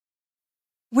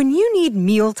When you need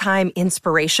mealtime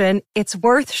inspiration, it's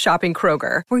worth shopping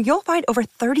Kroger, where you'll find over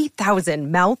 30,000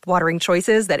 mouth-watering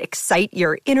choices that excite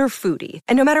your inner foodie.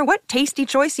 And no matter what tasty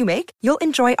choice you make, you'll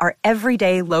enjoy our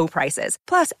everyday low prices,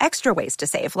 plus extra ways to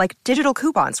save, like digital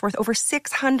coupons worth over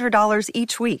 $600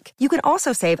 each week. You can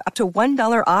also save up to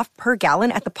 $1 off per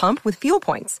gallon at the pump with fuel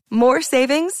points. More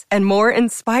savings and more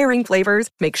inspiring flavors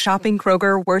make shopping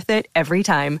Kroger worth it every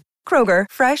time. Kroger,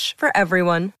 fresh for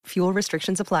everyone. Fuel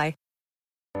restrictions apply.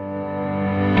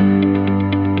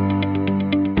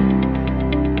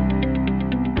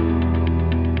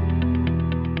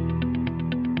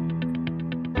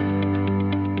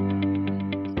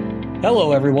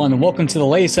 Hello, everyone, and welcome to the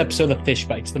latest episode of Fish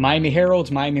Bites, the Miami Herald's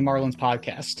Miami Marlins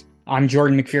podcast. I'm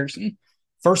Jordan McPherson.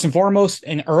 First and foremost,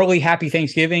 an early happy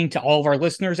Thanksgiving to all of our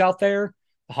listeners out there.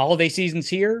 The holiday season's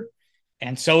here,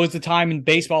 and so is the time in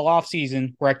baseball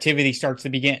offseason where activity starts to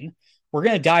begin. We're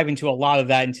going to dive into a lot of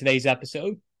that in today's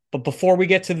episode. But before we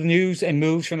get to the news and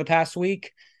moves from the past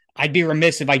week, I'd be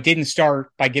remiss if I didn't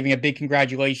start by giving a big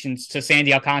congratulations to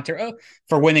Sandy Alcantara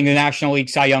for winning the National League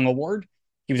Cy Young Award.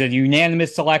 He was a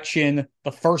unanimous selection,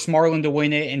 the first Marlin to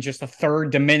win it, and just the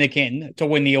third Dominican to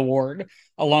win the award,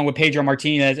 along with Pedro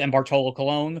Martinez and Bartolo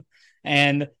Colon.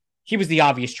 And he was the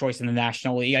obvious choice in the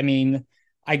National League. I mean,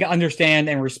 I understand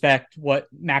and respect what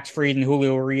Max Fried and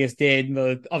Julio Urias did,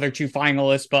 the other two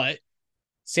finalists, but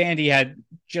Sandy had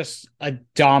just a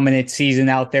dominant season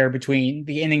out there between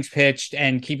the innings pitched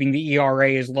and keeping the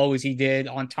ERA as low as he did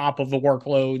on top of the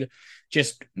workload,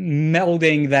 just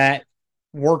melding that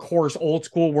workhorse, old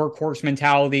school workhorse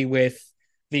mentality with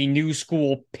the new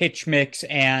school pitch mix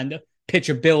and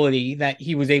pitchability that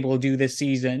he was able to do this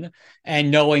season, and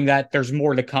knowing that there's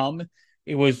more to come.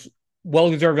 It was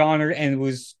well-deserved honor, and it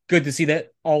was good to see that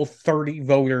all 30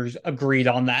 voters agreed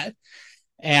on that.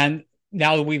 And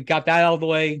now that we've got that out of the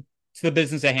way, to the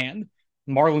business at hand.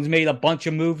 Marlins made a bunch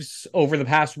of moves over the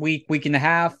past week and a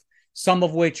half, some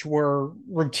of which were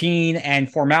routine and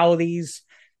formalities.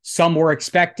 Some were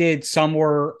expected, some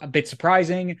were a bit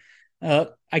surprising.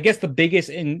 I guess the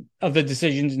biggest of the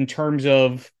decisions in terms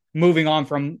of moving on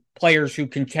from players who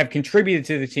have contributed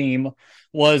to the team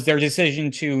was their decision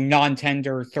to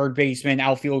non-tender third baseman,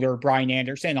 outfielder Brian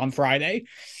Anderson on Friday.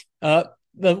 The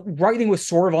writing was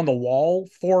sort of on the wall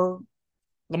for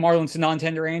the Marlins to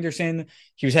non-tender Anderson.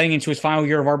 He was heading into his final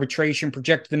year of arbitration,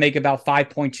 projected to make about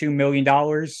 $5.2 million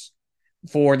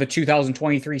for the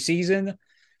 2023 season.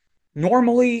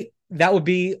 Normally, that would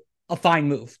be a fine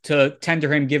move to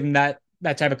tender him, given that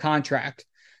type of contract.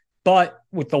 But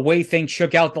with the way things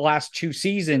shook out the last two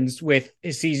seasons, with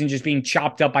his season just being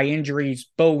chopped up by injuries,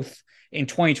 both in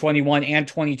 2021 and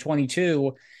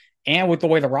 2022, and with the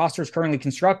way the roster is currently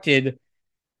constructed,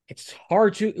 it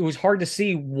was hard to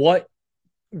see what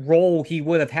role he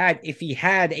would have had if he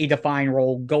had a defined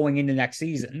role going into next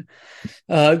season.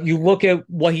 You look at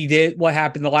what he did, what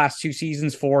happened the last two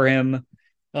seasons for him.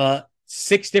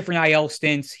 6 different IL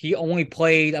stints. He only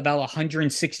played about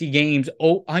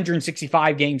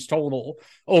 165 games total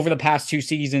over the past two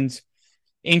seasons.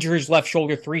 Injured his left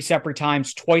shoulder 3 separate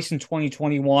times, twice in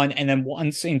 2021 and then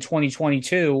once in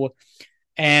 2022.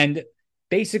 And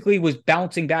basically was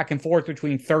bouncing back and forth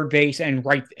between third base and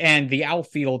right and the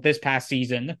outfield this past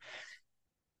season.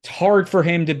 It's hard for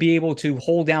him to be able to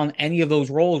hold down any of those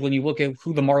roles when you look at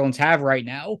who the Marlins have right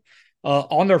now.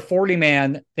 On their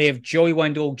 40-man, they have Joey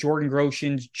Wendell, Jordan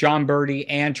Groshans, John Birdie,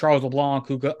 and Charles LeBlanc,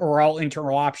 who are all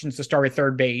internal options to start at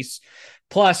third base.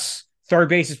 Plus, third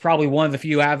base is probably one of the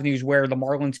few avenues where the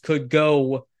Marlins could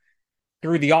go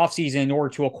through the offseason in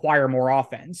order to acquire more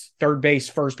offense. Third base,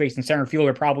 first base, and center field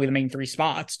are probably the main 3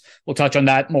 spots. We'll touch on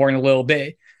that more in a little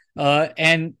bit.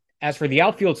 And as for the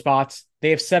outfield spots, they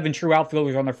have 7 true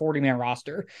outfielders on their 40-man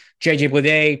roster. J.J.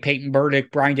 Bleday, Peyton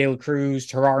Burdick, Brian De La Cruz,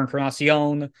 Terrar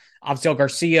Encarnacion, Avisail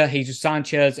Garcia, Jesus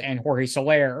Sanchez, and Jorge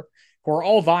Soler, who are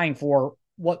all vying for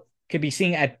what could be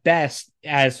seen at best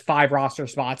as 5 roster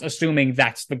spots, assuming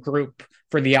that's the group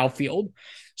for the outfield.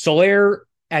 Soler,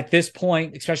 at this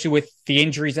point, especially with the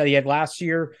injuries that he had last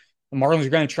year, the Marlins are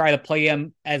going to try to play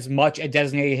him as much a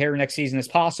designated hitter next season as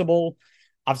possible.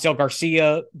 Avisail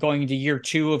Garcia going into year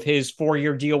 2 of his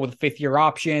 4-year deal with a 5th-year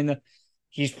option.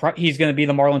 He's going to be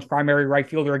the Marlins' primary right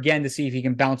fielder again to see if he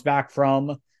can bounce back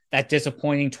from that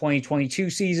disappointing 2022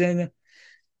 season.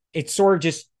 It's sort of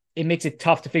just, it makes it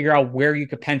tough to figure out where you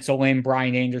could pencil in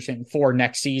Brian Anderson for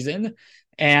next season.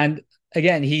 And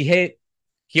again, he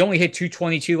only hit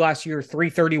 222 last year,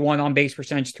 331 on base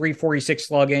percentage, 346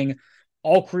 slugging,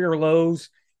 all career lows.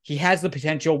 He has the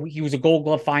potential. He was a Gold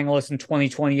Glove finalist in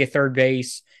 2020 at third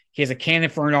base. He has a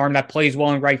cannon for an arm that plays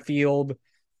well in right field.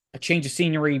 A change of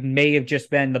scenery may have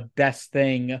just been the best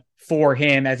thing for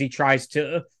him as he tries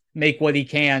to make what he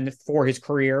can for his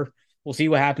career. We'll see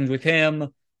what happens with him.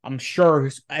 I'm sure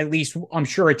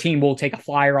a team will take a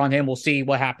flyer on him. We'll see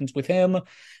what happens with him.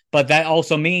 But that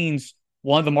also means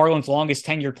one of the Marlins' longest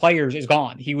tenured players is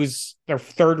gone. He was their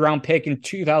third round pick in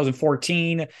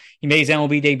 2014. He made his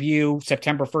MLB debut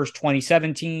September 1st,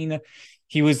 2017.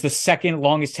 He was the second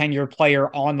longest tenured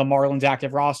player on the Marlins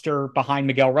active roster behind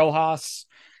Miguel Rojas.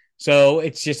 So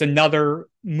it's just another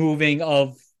moving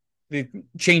of the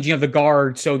changing of the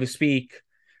guard, so to speak,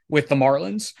 with the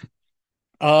Marlins.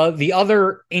 The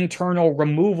other internal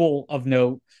removal of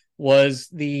note was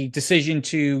the decision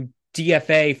to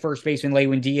DFA first baseman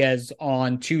Lewin Diaz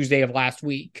on Tuesday of last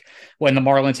week, when the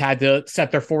Marlins had to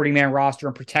set their 40-man roster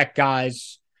and protect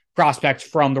prospects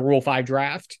from the Rule 5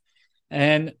 draft.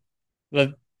 And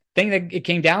the thing that it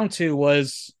came down to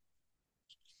was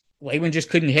Lewin just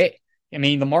couldn't hit. I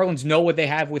mean, the Marlins know what they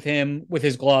have with him, with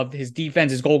his glove. His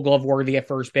defense is Gold Glove worthy at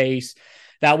first base.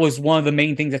 That was one of the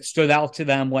main things that stood out to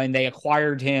them when they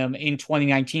acquired him in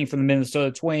 2019 from the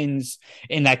Minnesota Twins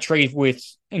in that trade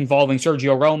involving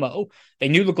Sergio Romo. They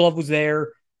knew the glove was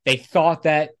there. They thought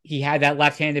that he had that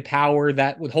left-handed power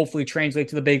that would hopefully translate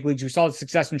to the big leagues. We saw the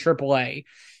success in AAA.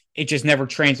 It just never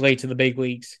translated to the big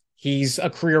leagues. He's a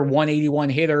career 181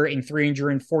 hitter in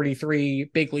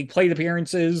 343 big league plate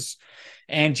appearances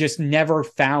and just never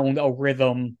found a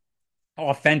rhythm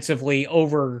offensively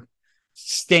over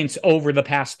stints over the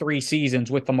past 3 seasons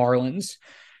with the Marlins.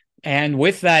 And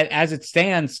with that, as it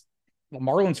stands, the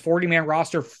Marlins 40-man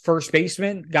roster first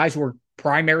baseman, guys who are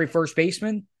primary first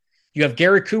basemen, you have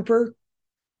Garrett Cooper,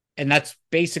 and that's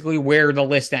basically where the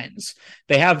list ends.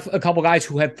 They have a couple guys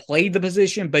who have played the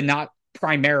position, but not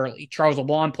primarily. Charles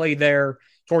LeBlanc played there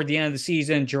toward the end of the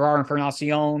season. Gerard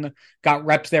Encarnacion got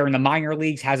reps there in the minor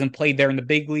leagues, hasn't played there in the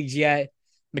big leagues yet.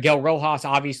 Miguel Rojas,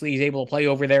 obviously, is able to play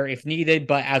over there if needed,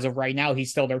 but as of right now,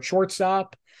 he's still their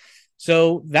shortstop.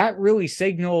 So that really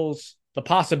signals the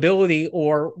possibility,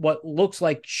 or what looks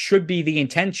like should be the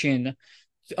intention,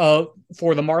 for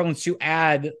the Marlins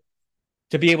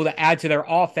to be able to add to their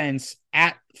offense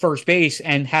at first base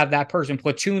and have that person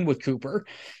platoon with Cooper.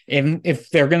 If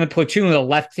they're going to platoon, a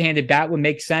left-handed bat would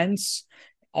make sense.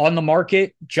 On the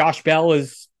market, Josh Bell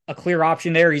is a clear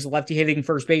option there. He's a lefty hitting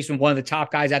first baseman, one of the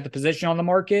top guys at the position on the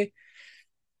market.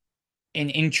 An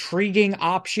intriguing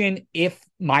option if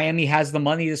Miami has the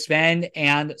money to spend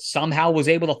and somehow was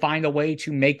able to find a way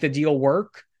to make the deal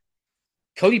work.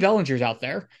 Cody Bellinger's out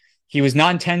there. He was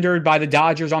non-tendered by the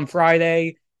Dodgers on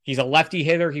Friday. He's a lefty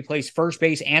hitter. He plays first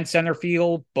base and center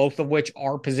field, both of which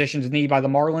are positions needed by the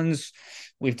Marlins.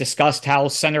 We've discussed how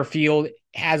center field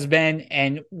has been,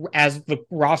 and as the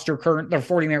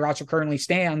 40-man roster currently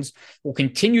stands, will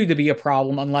continue to be a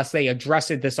problem unless they address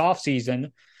it this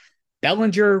offseason.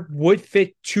 Bellinger would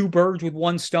fit 2 birds with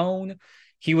 1 stone.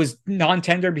 He was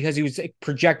non-tender because he was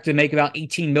projected to make about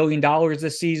 $18 million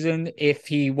this season if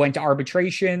he went to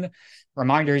arbitration.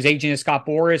 Reminder, his agent is Scott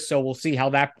Boras, so we'll see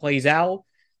how that plays out.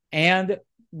 And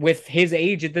with his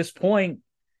age at this point,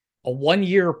 a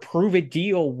 1-year prove-it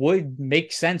deal would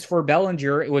make sense for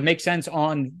Bellinger. It would make sense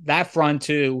on that front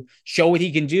to show what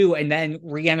he can do and then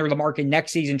re-enter the market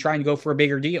next season trying to go for a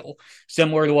bigger deal,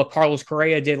 similar to what Carlos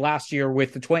Correa did last year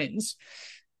with the Twins.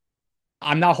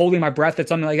 I'm not holding my breath that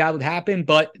something like that would happen,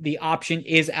 but the option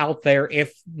is out there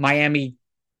if Miami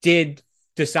did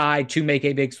decide to make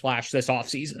a big splash this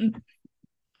offseason.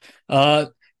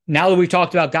 Now that we've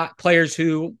talked about players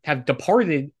who have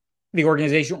departed the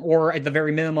organization, or at the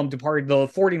very minimum departed the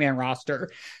 40-man roster,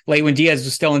 Lewin Diaz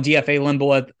is still in DFA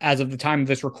limbo as of the time of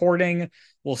this recording.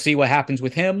 We'll see what happens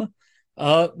with him.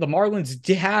 The Marlins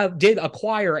did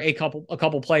acquire a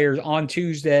couple players on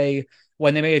Tuesday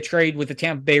when they made a trade with the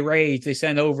Tampa Bay Rays. They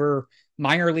sent over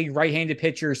minor league right-handed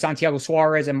pitchers Santiago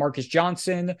Suarez and Marcus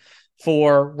Johnson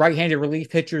for right-handed relief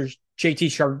pitchers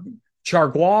JT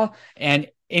Chargois and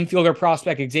infielder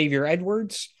prospect Xavier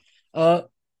Edwards.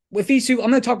 With these two,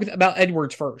 I'm going to talk about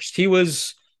Edwards first. He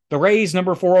was the Rays'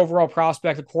 number 4 overall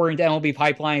prospect, according to MLB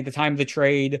Pipeline at the time of the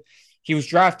trade. He was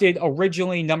drafted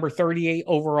originally number 38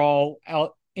 overall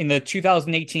out in the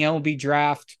 2018 MLB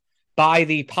draft by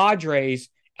the Padres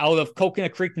out of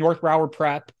Coconut Creek, North Broward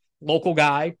Prep, local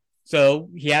guy. So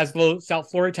he has the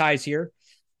South Florida ties here.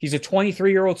 He's a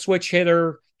 23-year-old switch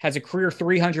hitter, has a career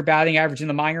 300 batting average in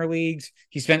the minor leagues.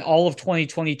 He spent all of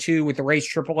 2022 with the Rays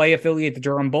AAA affiliate, the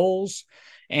Durham Bulls.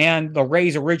 And the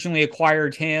Rays originally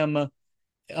acquired him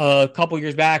a couple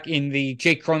years back in the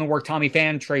Jake Cronenworth, Tommy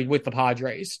Pham trade with the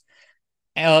Padres.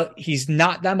 He's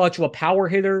not that much of a power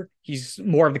hitter. He's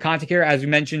more of the contact hitter, as we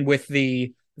mentioned, with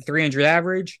the 300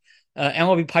 average.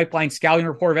 MLB Pipeline scouting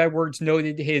report of Edwards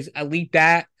noted his elite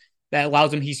bat that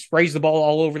allows him. He sprays the ball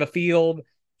all over the field.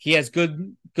 He has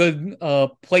good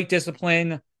plate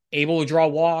discipline, able to draw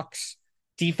walks.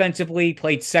 Defensively,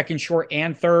 played second, short,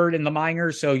 and third in the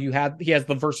minors. So he has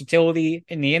the versatility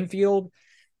in the infield.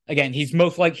 Again, he's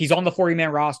on the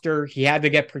 40-man roster. He had to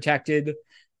get protected,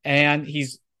 and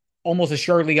he's almost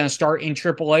assuredly going to start in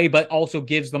AAA, but also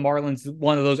gives the Marlins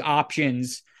one of those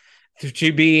options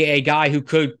to be a guy who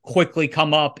could quickly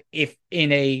come up if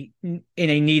in a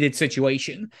needed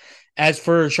situation. As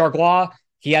for Chargois,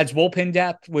 he adds bullpen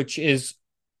depth, which is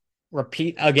one of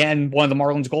the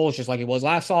Marlins' goals, just like it was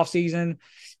last offseason.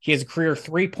 He has a career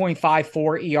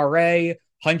 3.54 ERA,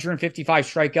 155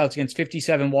 strikeouts against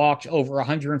 57 walks over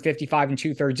 155 and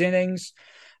 2/3 innings.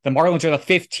 The Marlins are the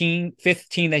fifth team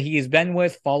that he has been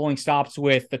with, following stops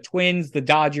with the Twins, the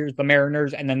Dodgers, the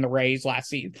Mariners, and then the Rays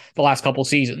the last couple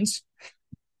seasons.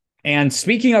 And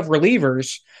speaking of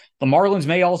relievers, the Marlins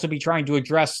may also be trying to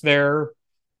address their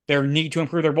need to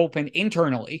improve their bullpen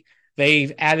internally.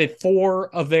 They've added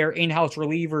 4 of their in-house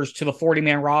relievers to the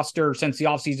 40-man roster since the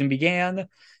offseason began.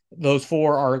 Those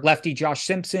 4 are lefty Josh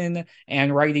Simpson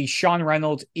and righty Sean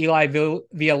Reynolds, Eli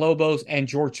Villalobos, and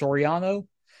George Soriano.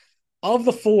 Of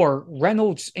the 4,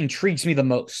 Reynolds intrigues me the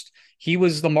most. He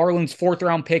was the Marlins'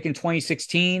 4th-round pick in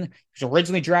 2016. He was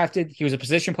originally drafted. He was a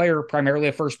position player, primarily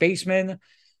a first baseman.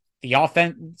 The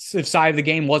offensive side of the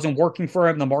game wasn't working for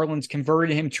him. The Marlins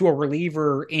converted him to a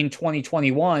reliever in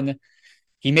 2021.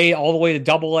 He made it all the way to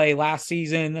Double-A last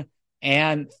season.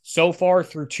 And so far,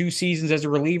 through 2 seasons as a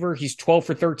reliever, he's 12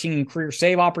 for 13 in career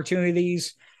save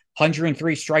opportunities,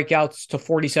 103 strikeouts to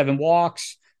 47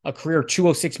 walks, a career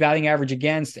 206 batting average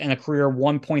against, and a career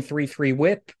 1.33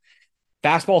 whip.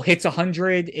 Fastball hits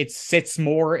 100. It sits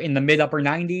more in the mid-upper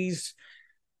 90s.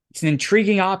 It's an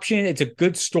intriguing option. It's a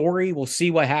good story. We'll see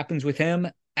what happens with him.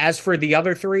 As for the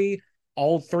other 3,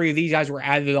 all 3 of these guys were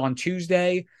added on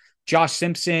Tuesday. Josh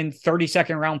Simpson,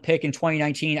 32nd round pick in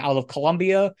 2019 out of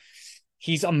Columbia.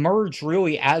 He's emerged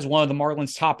really as one of the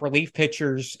Marlins' top relief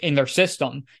pitchers in their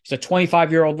system. He's a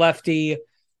 25-year-old lefty,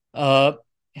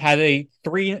 had a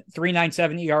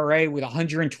 3.97 ERA with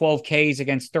 112 Ks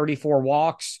against 34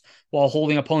 walks while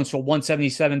holding opponents to a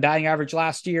 177 batting average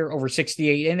last year over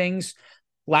 68 innings.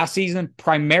 Last season,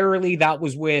 primarily that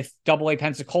was with Double-A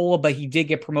Pensacola, but he did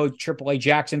get promoted to Triple-A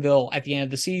Jacksonville at the end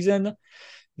of the season.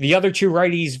 The other two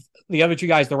guys,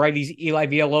 the righties, Eli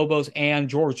Villalobos and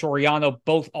George Soriano,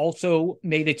 both also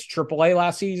made it to Triple-A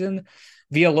last season.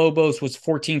 Villalobos was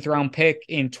 14th round pick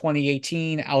in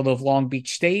 2018 out of Long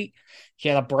Beach State. He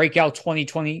had a breakout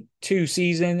 2022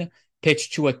 season,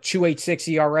 pitched to a 2.86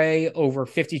 ERA over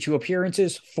 52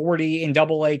 appearances, 40 in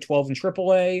Double-A, 12 in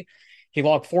Triple-A. He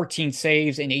logged 14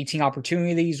 saves and 18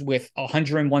 opportunities with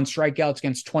 101 strikeouts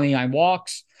against 29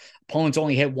 walks. Opponents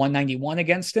only hit 191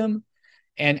 against him.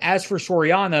 And as for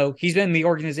Soriano, he's been in the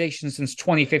organization since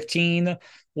 2015,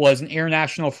 was an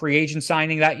international free agent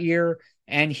signing that year,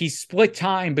 and he split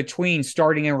time between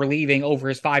starting and relieving over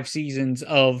his 5 seasons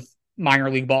of minor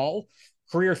league ball.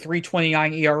 Career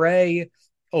 3.29 ERA,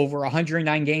 over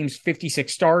 109 games,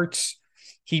 56 starts.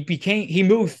 He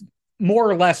moved more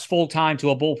or less full-time to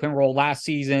a bullpen role last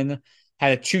season,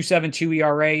 had a 2.72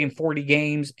 ERA in 40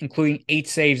 games, including 8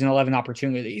 saves and 11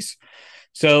 opportunities.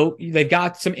 So they've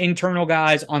got some internal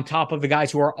guys on top of the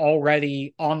guys who are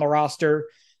already on the roster.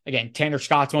 Again, Tanner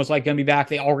Scott's most likely going to be back.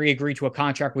 They already agreed to a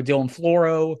contract with Dylan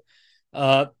Floro.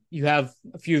 You have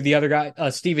a few of the other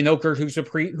guys, Steven Okert, who's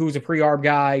a pre-arb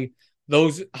guy.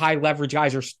 Those high leverage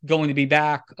guys are going to be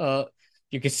back.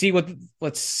 You can see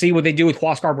let's see what they do with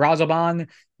Huascar Brazoban.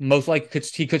 Most likely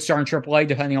he could start in AAA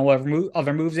depending on whatever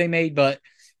other moves they made, but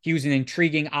he was an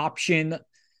intriguing option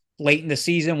late in the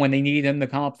season when they needed him to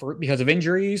come up because of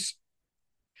injuries.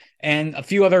 And a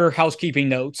few other housekeeping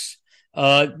notes.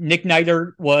 Nick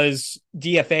Neidert was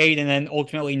DFA'd and then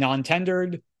ultimately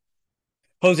non-tendered.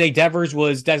 Jose Devers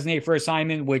was designated for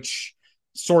assignment, which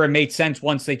sort of made sense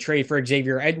once they traded for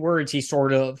Xavier Edwards. He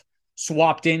sort of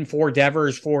swapped in for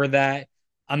Devers for that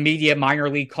immediate minor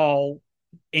league call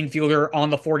infielder on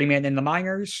the 40-man in the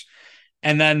minors.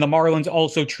 And then the Marlins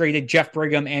also traded Jeff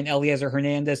Brigham and Eliezer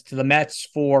Hernandez to the Mets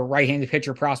for right-handed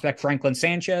pitcher prospect Franklin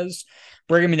Sanchez.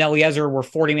 Brigham and Eliezer were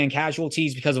 40-man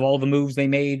casualties because of all the moves they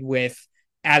made with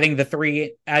adding the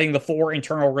 4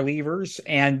 internal relievers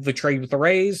and the trade with the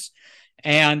Rays.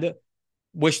 And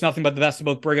wish nothing but the best of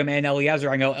both Brigham and Eliezer.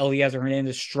 I know Eliezer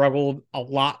Hernandez struggled a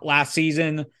lot last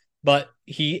season, but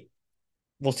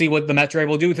we'll see what the Mets are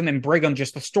able to do with him. And Brigham,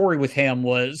 just the story with him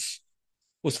was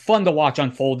fun to watch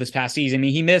unfold this past season. I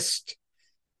mean, he missed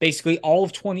basically all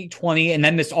of 2020 and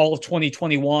then missed all of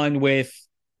 2021 with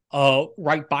a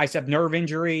right bicep nerve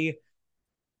injury.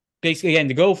 basically, again,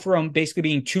 to go from basically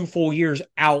being 2 full years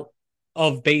out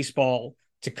of baseball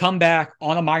to come back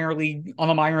on a minor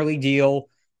league deal,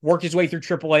 work his way through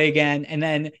AAA again, and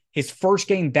then his first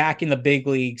game back in the big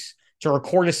leagues to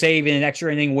record a save in an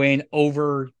extra inning win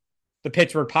over the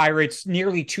Pittsburgh Pirates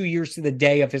nearly 2 years to the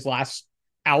day of his last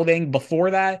outing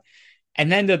before that.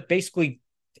 And then to basically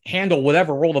handle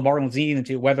whatever role the Marlins needed him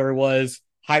to, whether it was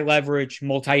high leverage,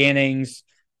 multi-innings,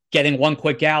 getting one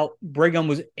quick out. Brigham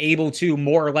was able to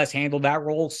more or less handle that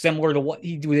role, similar to what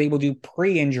he was able to do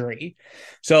pre-injury.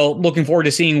 So looking forward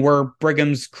to seeing where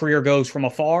Brigham's career goes from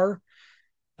afar.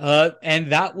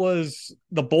 And that was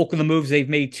the bulk of the moves they've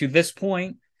made to this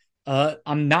point.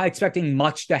 I'm not expecting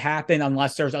much to happen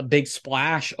unless there's a big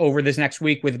splash over this next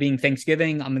week, with it being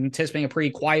Thanksgiving. I'm anticipating a pretty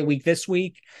quiet week this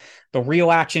week. The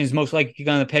real action is most likely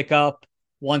going to pick up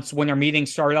once winter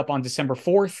meetings start up on December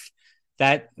 4th.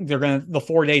 That the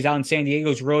 4 days out in San Diego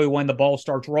is really when the ball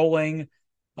starts rolling.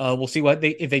 We'll see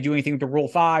if they do anything with the Rule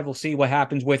 5. We'll see what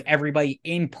happens with everybody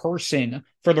in person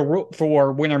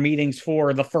for winter meetings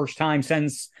for the first time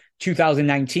since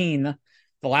 2019.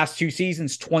 The last 2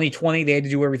 seasons, 2020, they had to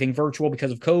do everything virtual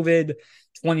because of COVID.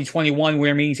 2021,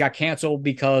 winter meetings got canceled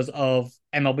because of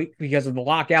MLB, because of the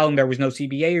lockout, and there was no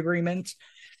CBA agreement.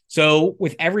 So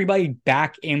with everybody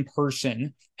back in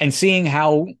person and seeing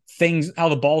how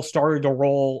the ball started to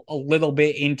roll a little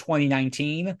bit in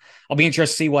 2019, I'll be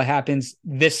interested to see what happens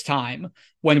this time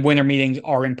when winter meetings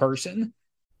are in person.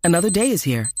 Another day is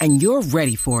here and you're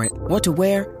ready for it. What to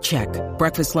wear? Check.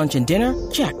 Breakfast, lunch, and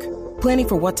dinner? Check. Planning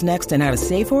for what's next and how to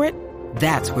save for it?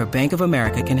 That's where Bank of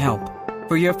America can help.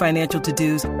 For your financial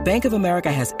to-dos, Bank of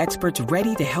America has experts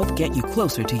ready to help get you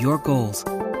closer to your goals.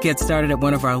 Get started at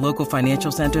one of our local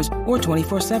financial centers or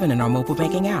 24/7 in our mobile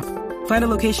banking app. Find a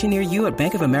location near you at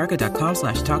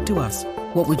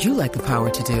bankofamerica.com/talktous. What would you like the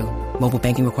power to do? Mobile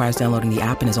banking requires downloading the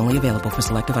app and is only available for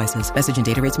select devices. Message and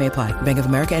data rates may apply. Bank of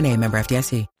America NA, member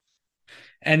FDIC.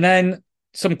 And then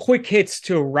some quick hits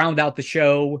to round out the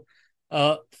show.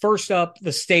 First up,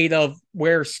 the state of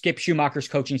where Skip Schumaker's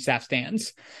coaching staff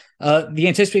stands. The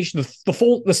anticipation,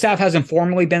 the staff hasn't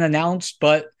formally been announced,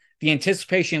 but the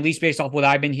anticipation, at least based off what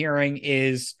I've been hearing,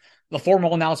 is the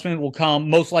formal announcement will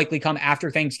most likely come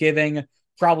after Thanksgiving,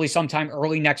 probably sometime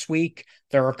early next week.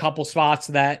 There are a couple spots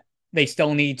that there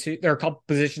are a couple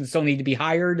positions that still need to be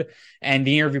hired, and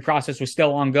the interview process was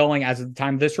still ongoing as of the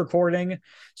time of this recording.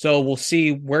 So we'll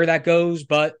see where that goes.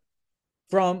 But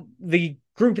from the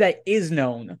group that is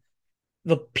known,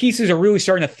 the pieces are really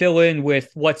starting to fill in with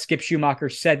what Skip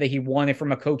Schumaker said that he wanted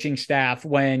from a coaching staff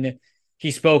when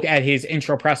he spoke at his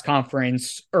intro press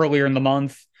conference earlier in the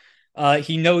month.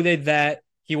 He noted that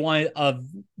he wanted a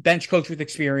bench coach with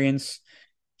experience.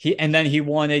 And then he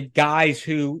wanted guys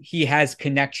who he has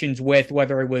connections with,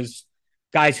 whether it was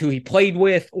guys who he played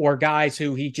with or guys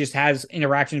who he just has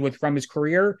interactions with from his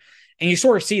career. And you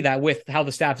sort of see that with how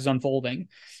the staff is unfolding.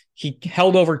 He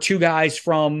held over 2 guys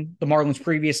from the Marlins'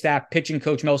 previous staff, pitching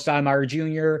coach Mel Stoudemire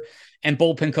Jr. and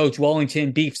bullpen coach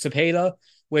Wellington Beef Cepeda,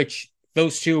 which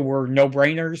those 2 were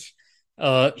no-brainers.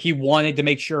 He wanted to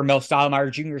make sure Mel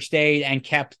Stoudemire Jr. stayed and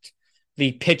kept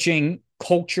the pitching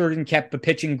culture and kept the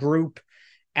pitching group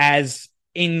as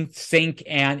in sync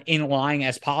and in line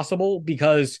as possible,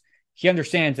 because he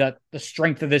understands that the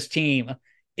strength of this team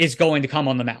is going to come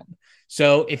on the mound.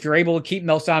 So if you're able to keep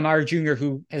Mel Stoudemire Jr.,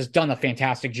 who has done a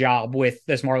fantastic job with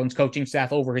this Marlins coaching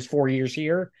staff over his 4 years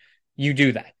here, you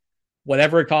do that.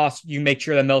 Whatever it costs, you make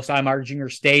sure that Mel Stoudemire Jr.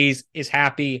 stays, is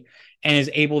happy, and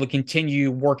is able to continue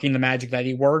working the magic that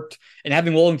he worked. And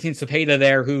having Wellington Cepeda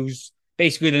there, who's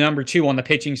basically the number 2 on the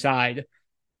pitching side,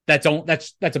 that's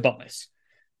a bonus.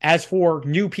 As for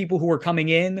new people who are coming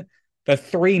in, the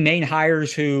 3 main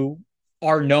hires who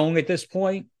are known at this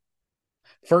point,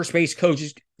 first base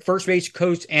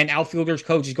coach and outfielders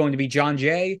coach is going to be John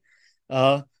Jay.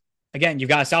 Again, you've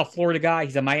got a South Florida guy.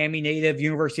 He's a Miami native,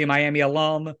 University of Miami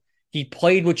alum. He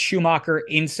played with Schumaker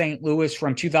in St. Louis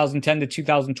from 2010 to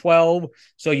 2012.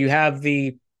 So you have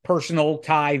the personal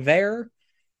tie there.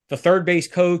 The third base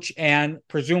coach and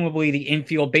presumably the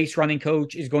infield base running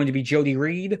coach is going to be Jody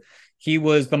Reed. He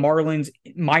was the Marlins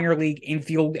minor league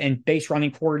infield and base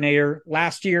running coordinator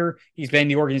last year. He's been in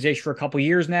the organization for a couple of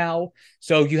years now.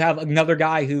 So you have another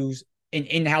guy who's an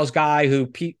in-house guy who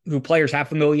players have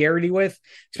familiarity with,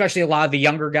 especially a lot of the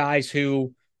younger guys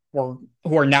who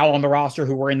are now on the roster,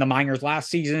 who were in the minors last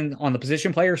season on the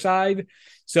position player side.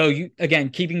 So you, again,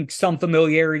 keeping some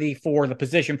familiarity for the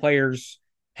position players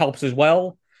helps as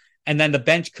well. And then the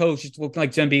bench coach, it looks like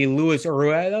it's going to be Luis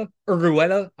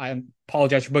Urrueta. I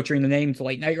apologize for butchering the name. It's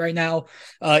late night right now.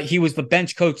 He was the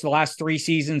bench coach the last 3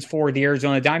 seasons for the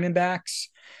Arizona Diamondbacks.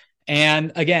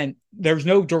 And again, there's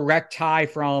no direct tie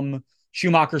from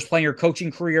Schumacher's playing or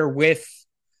coaching career with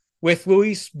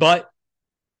Luis, but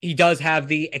he does have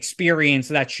the experience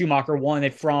that Schumacher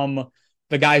wanted from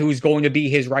the guy who's going to be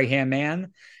his right-hand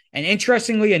man. And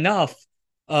interestingly enough,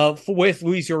 with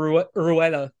Luis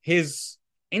Urueta, his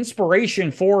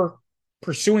inspiration for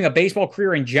pursuing a baseball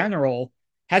career in general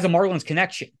has a Marlins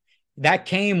connection. That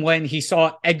came when he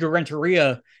saw Edgar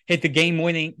Renteria get the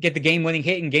game-winning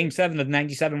hit in Game 7 of the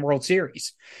 97 World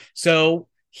Series. So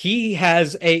he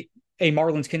has a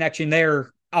Marlins connection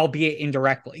there, albeit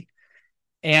indirectly.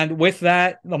 And with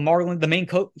that, the main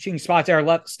coaching spots that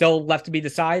are still left to be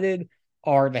decided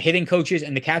are the hitting coaches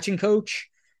and the catching coach.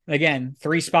 Again,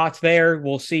 3 spots there.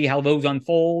 We'll see how those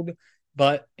unfold.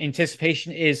 But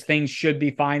anticipation is things should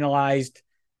be finalized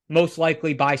most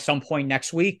likely by some point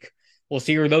next week. We'll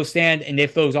see where those stand. And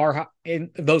if those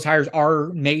hires are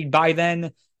made by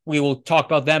then, we will talk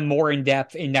about them more in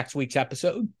depth in next week's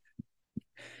episode.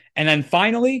 And then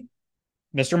finally,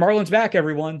 Mr. Marlin's back,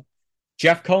 everyone.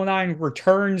 Jeff Conine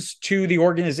returns to the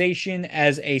organization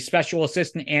as a special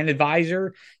assistant and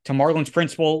advisor to Marlins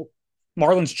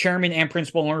chairman and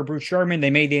principal owner Bruce Sherman.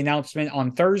 They made the announcement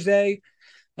on Thursday.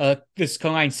 This is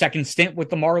Conine's second stint with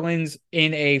the Marlins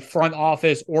in a front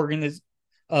office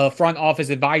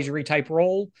advisory type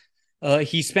role.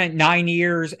 He spent 9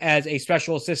 years as a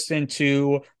special assistant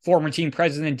to former team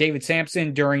president David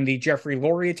Sampson during the Jeffrey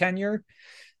Loria tenure.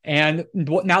 And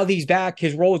now that he's back,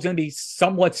 his role is going to be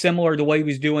somewhat similar to what he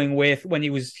was doing when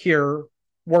he was here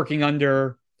working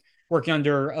under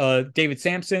David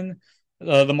Sampson.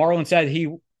 The Marlins said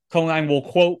Conine will,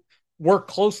 quote, work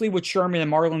closely with Sherman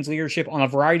and Marlins leadership on a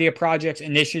variety of projects,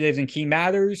 initiatives, and key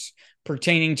matters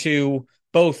pertaining to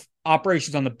both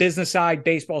operations on the business side,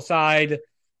 baseball side,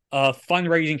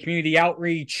 fundraising, community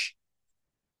outreach,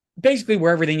 basically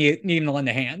wherever they need him to lend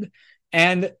a hand.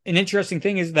 And an interesting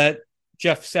thing is that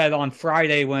Jeff said on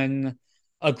Friday when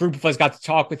a group of us got to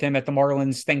talk with him at the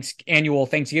Marlins annual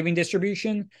Thanksgiving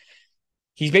distribution,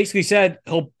 he's basically said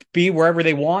he'll be wherever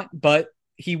they want, but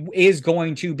he is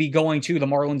going to be going to the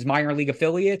Marlins minor league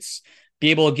affiliates, be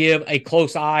able to give a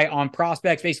close eye on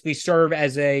prospects, basically serve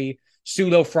as a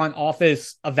pseudo front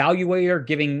office evaluator,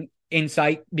 giving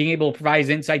insight, being able to provide his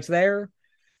insights there.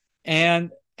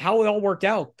 And how it all worked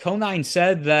out, Conine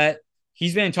said that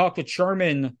he's been in talk with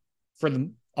Sherman for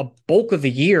a bulk of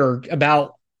the year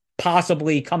about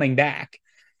possibly coming back.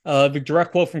 The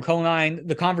direct quote from Conine,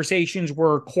 the conversations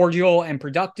were cordial and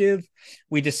productive.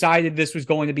 We decided this was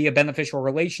going to be a beneficial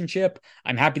relationship.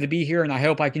 I'm happy to be here, and I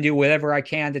hope I can do whatever I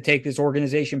can to take this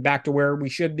organization back to where we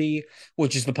should be,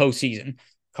 which is the postseason.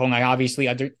 Conine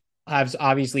has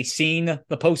obviously seen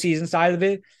the postseason side of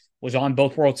it, was on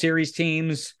both World Series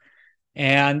teams,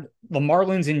 and the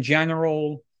Marlins in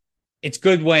general. It's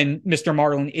good when Mr.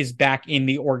 Marlin is back in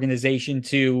the organization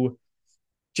to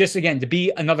just, again, to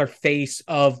be another face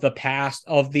of the past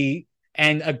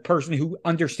and a person who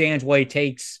understands what it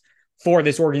takes for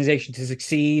this organization to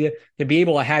succeed, to be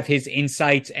able to have his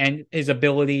insights and his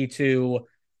ability to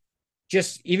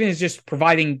just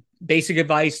providing basic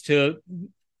advice to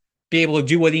be able to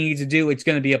do what he needs to do. It's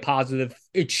going to be a positive.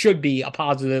 It should be a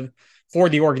positive for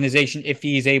the organization if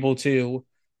he's able to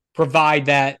provide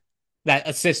that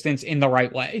assistance in the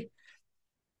right way.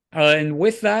 And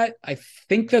with that, I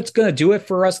think that's going to do it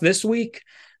for us this week.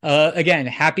 Again,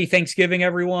 happy Thanksgiving,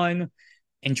 everyone.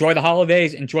 Enjoy the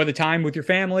holidays. Enjoy the time with your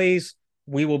families.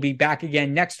 We will be back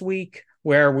again next week,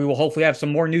 where we will hopefully have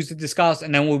some more news to discuss,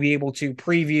 and then we'll be able to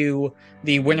preview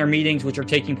the winter meetings, which are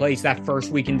taking place that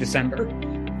first week in December.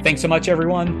 Thanks so much,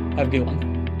 everyone. Have a good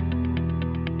one.